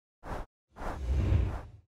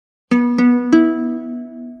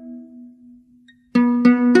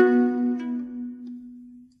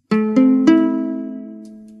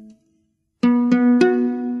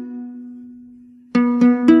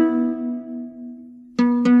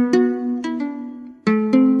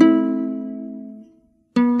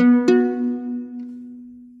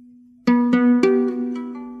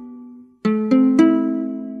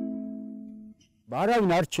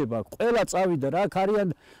არავინ არ რჩება, ყველა წავიდა რა, აქ არიან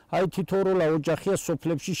აი თითოეულა ოჯახია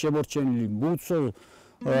სოფლებში შემორჩენილი, მუცო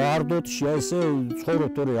არდოტში ესე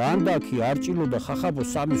ცხოვრობთ, ორი ანდაქი, არჭილო და ხახაბო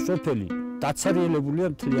სამი სოფელი დაცარიელებულია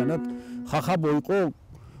მთლიანად. ხახაბო იყო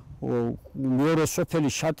მეორე სოფელი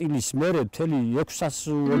შატილის მერე მთელი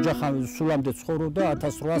 600 ოჯახი სულამდე ცხოვრობდა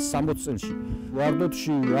 1860 წელში.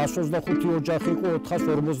 ვარდოტში 125 ოჯახი იყო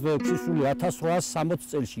 446 სული 1860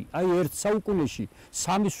 წელში. აი ერთ საუკუნეში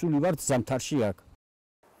სამი სული ვართ ზამთარში აქ.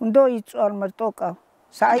 უნდა იწვარ ტოკა.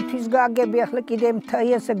 საერთის გააგები ახლა კიდე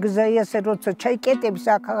მთაიასე გზაიასე როცა ჩაიკეტებს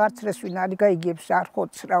აქ აღარც ვინ არ გაიგებს არ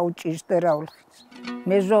ხოც რა უჭირს და რა ულხიც.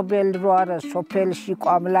 მეზობელ რო არა სოფელში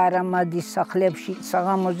ყვამლარამადის სახლებში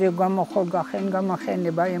საღამოზე გამოხო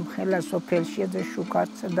გამახენება იმ ხელა სოფელში და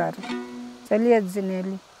შუქარცა და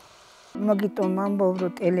წელიაძნელი მაგიტომ ამბობ რო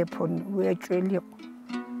ტელეფონი უეჭველი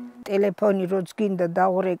ტელეფონი როც გინდა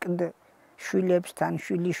დაღვრეკდ შვილებსთან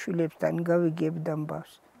შვილიშვილებსთან გავიგებდა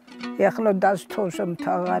mbავს ეხლა დასთოს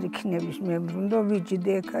მთავარი ქნების მე ბრუნდო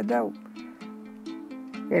ვიჯიდე ეკა და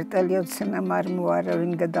ერთალიოცნა მარმუ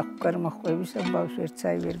არავინ გადახკარ მოხვევის mbავს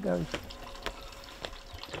ერთსაი ვერ გავიგე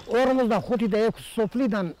 45 და 6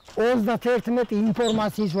 სოფლიდან 31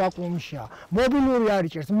 ინფორმაციის ვაკუუმშია მობილური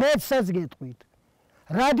არ იჭერს მეცსაც გეტყვით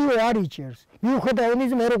რადიო არ იჭერს მიუხედავად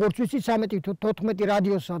იმისა მე როგორც ვიცი 13-14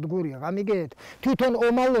 რადიო სადგურია გამიგეთ თვითონ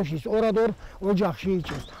ომალოშის ორად-ორ ოჯახში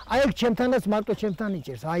იჭერს აი ეგ ჩემთანაც მარტო ჩემთან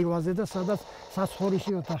იჭერს აივაზე და სადაც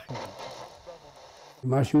საცხოვრისი ოთახია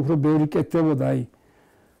მაშინ უფრო ბევრი კეთდებოდა აი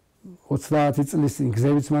 30 წლის წინ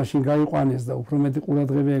გზებიც მაშინ გაიყვანეს და უფრო მეტი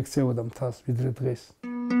ყურადღება ექცეოდა მთას ვიდრე დღეს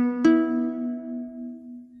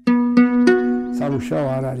სამუშაო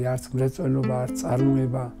არ არის არც მრეწველობა არც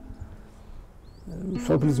წარმოება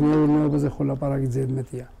სოფლის მეურნეობაზე ხოლაპარაკი ძერ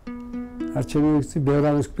მეტია. არჩევნებში ბევრი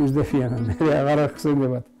არის პირდებიან, მე აღარ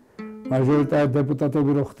ახსენებათ. მაჟორიტარი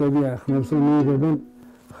დეპუტატები რო ხდებიან, ხმებს რომ მიიღებენ,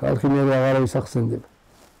 ხალხი მე აღარავის ახსენდება.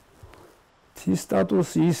 მთის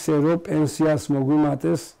სტატუსი ისე რომ პენსიას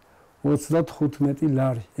მოგვიმატეს 35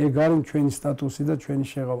 ლარი. ეგ არის ჩვენი სტატუსი და ჩვენი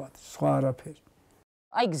შეღავათი, სხვა არაფერი.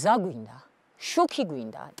 აი გზა გვინდა, შუქი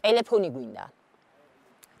გვინდა, ტელეფონი გვინდა.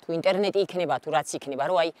 თუ ინტერნეტი იქნება, თუ რაც იქნება,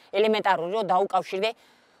 რომ აი ელემენტარული რომ დაუკავშირდე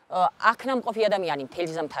აქნამყოფი ადამიანი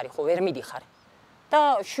მთელი ზამთარი ხო ვერ მიდიხარ. და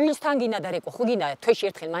შვილთან გინდა და რეკო, ხო გინდა თვეში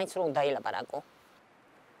ერთხელ მაინც რომ დაელაპარაკო.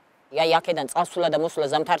 აი აქედან წასვლა და მოსვლა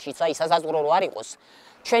ზამთარშიც აი სასაზღვრო რო არ იყოს,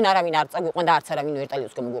 ჩვენ არავინ არ წაგვიყვან და არც არავინ ვერ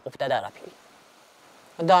ტალიოს გამოგიყოფდა და არაფერი.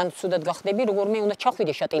 და ან ცუდად გახდები, როგორმე უნდა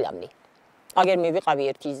ჩახვიდე შატილამდე. აგერ მე ვიყავი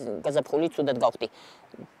ერთი გაზაფხული ცუდად გავხდი.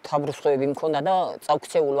 თავბრუსხვევები მქონდა და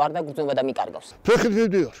წავქცეულ ვარ და გძნობა და მიკარგავს. ფეხით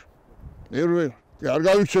მივდივარ. ერველ არ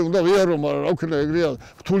გავიქცე უნდა ღიარო, მაგრამ რა ვქნა ეგრეა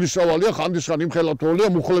რთულისავალია ხანდისხან იმხელა თოლია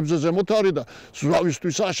მუხლებზე ზემოთ არის და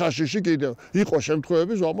ზვავისთვის აშაშიში კიდევ იყო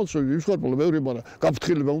შემთხვევები ზომოთ ვიხარბლო მეორე მაგრამ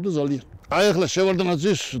გაფრთხილება უნდა ძალიან. აი ახლა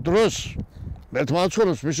შევარდნაძის დროს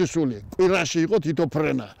მეთმაცურებს მისი სული კვირაში იყო თითო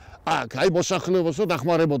ფრენა. აქ აი მოსახლეობას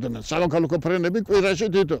დახმარებოდნენ სამოქალაქო ფრენები კვირაში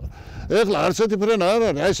თითო. ეხლა არც ერთი ფრენა არ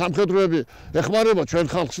არის, აი სამხედროები ეხმარება ჩვენ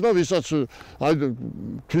ხალხს და ვისაც აი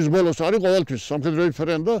თვის ბოლოს არის ყოველთვის სამხედროები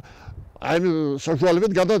ფრენა და აი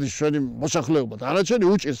სოციალურად გადადის ჩვენი მოსახლეობა. დანარჩენი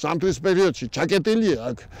უჭირს სამთრის პერიოდში ჩაკეტილია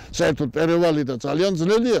აქ საერთოდ პერევალი და ძალიან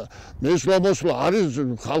ძნელია. მისვლა არის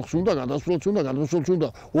ხალხს უნდა გადასვლაც უნდა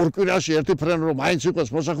ორ კვირაში ერთი ფრენა რომ მაინც იყოს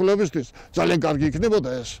მოსახლეობისთვის ძალიან კარგი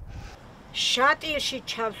იქნებოდა ეს. შატილში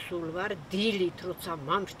ჩავსულ ვარ დილით როცა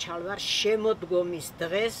მომრჩალ ვარ შემოდგომის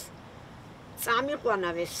დღეს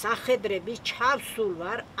წამიყვანავე სახედრები ჩავსულ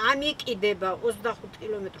ვარ ამიკიდება 25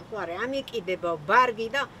 კილომეტრი ხო არის ამიკიდება ბარგი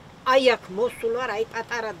და აი აქ მოსულ ვარ აი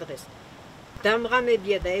პატარა დღეს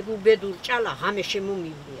დამღამებია და ეგ უბედურ ჭალა ღამე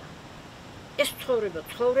შემომივლია ეს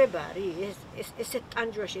ცხოვრება არის ეს ესეთ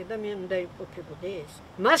ტანჯვაში ადამიანი უნდა იყოფებოდეს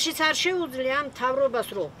მასშიც არ შეუძლია ამ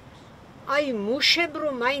თავრობას რომ აი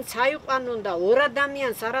მუშებრო მაინც აიყვანონ და ორ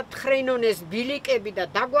ადამიანს არათხრენონ ეს ბილიკები და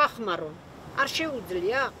დაგვახმარონ არ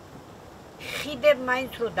შეუძლია ხიდებ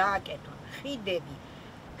მაინც რო დააკეთონ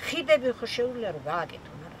ხიდები ხო შეუძლია რომ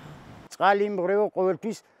გააკეთონ არა წყალი იმღრევა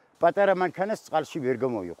ყოველთვის პატარა მანქანას წყალში ვერ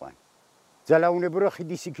გამოიყვან ძალაუნებრო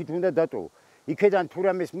ხიდის იქით უნდა დატოვო იქედან თუ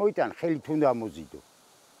რამეს მოიტან ხელით უნდა ამოზიდო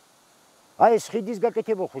აი ეს ხიდის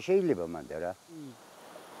გაკეთება ხო შეიძლება მანდა რა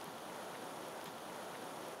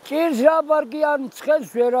ჭირს რაბარგი არ მცხელს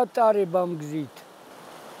ვერ ატარება მგზით.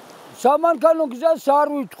 სამანქანო გზას არ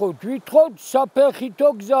ვითხოვთ საფეხითო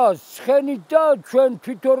გზას, ცხენით და ჩვენ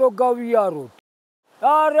თვითონ რო გავიაროთ.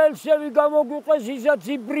 არელსები გამოგვიყეს ისაც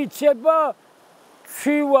იბრიცება,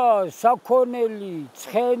 ჩივა, საქონელი,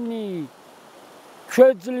 ცხენი,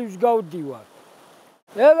 ჩვეძლივს გავდივართ.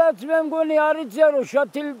 ელაც მე მგონი არ იციან რომ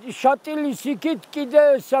შატილის იქით კიდე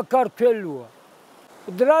საქართველოა.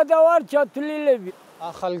 დრადა ვარ ჩათვლილები.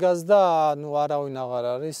 ახალგაზრდა, არავინ აღარ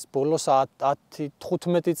არის. ბოლოს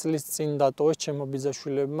 10-15 წლის წინ დატოვეს ჩემო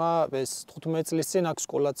ბიძაშვილებმა. ეს 15 წლის წინ აქ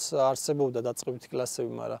სკოლაც არსებობდა დაწყებითი კლასები,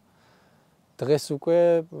 მაგრამ დღეს უკვე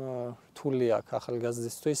რთული აქვს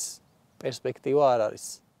ახალგაზრდისთვის პერსპექტივა არ არის.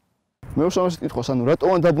 მე უშამეს კითხავს, რატომ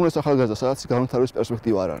დაბრუნდეს ახალგაზრდა, სადაც განვითარების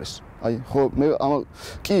პერსპექტივა არ არის. ხო, მე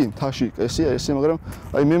კი, თაში ესე, მაგრამ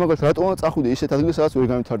მე მაგალითად რატომ წახვიდე ისეთ ადგილას, სადაც ვერ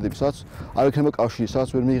განვითარდები, სადაც არ ექნება კავშირი, სადაც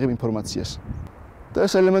ვერ მიიღებ ინფორმაციას. და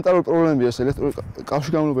ეს ელემენტარული პრობლემებია, ეს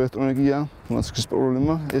კავშირგამოვლება ელექტროენერგია, მონაცქრის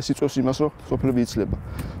პრობლემა, ეს იწვევს იმას, რომ სოფლები იცლება.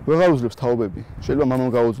 ვეღარ უძლებს თაობები. შეიძლება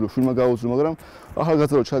მამამ გაუძლო, შვილმა გაუძლო, მაგრამ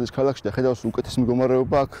ახალგაზრდა რო ჩადის ქალაქში და ხედავს უკეთეს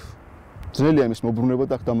მდგომარეობა აქ ძნელია იმის მოbrunება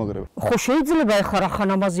და აქ დამაგრება. ხო შეიძლება ეხლა რა ხან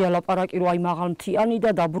ამაზე ალაპარაკი რომ აი მაღალ მთიანი და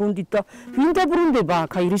დაბრუნდით და ვინ დაბრუნდება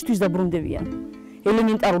აქ, აი რისთვის დაბრუნდებიან?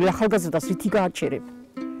 ელემენტარული ახალგაზრდას რითი გააჩერებ?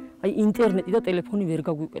 აი ინტერნეტი და ტელეფონი ვერ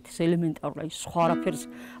გაგვიკეთეს ელემენტარული, აი სხვა არაფერს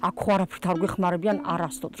აქ ხო არაფრით არ გვეხმარებიან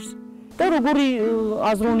არასდროს. და როგორი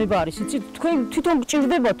აზროვნება არის, იცით, თქვენ თვითონ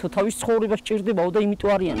გჭირდებათო, თავის ცხოვრება სჭირდებაო და იმიტომ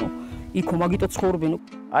არიანო. იქო მაგიტო ცხოვრობენო.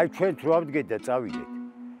 აი ჩვენ თუ ავდგეთ და წავიდეთ.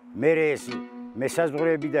 მე ეს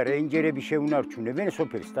მესაზღვრეები და რეინჯერები შეუნარჩუნებენ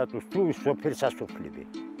სოფლის სტატუსს თუ სოფელს ასოფლებენ.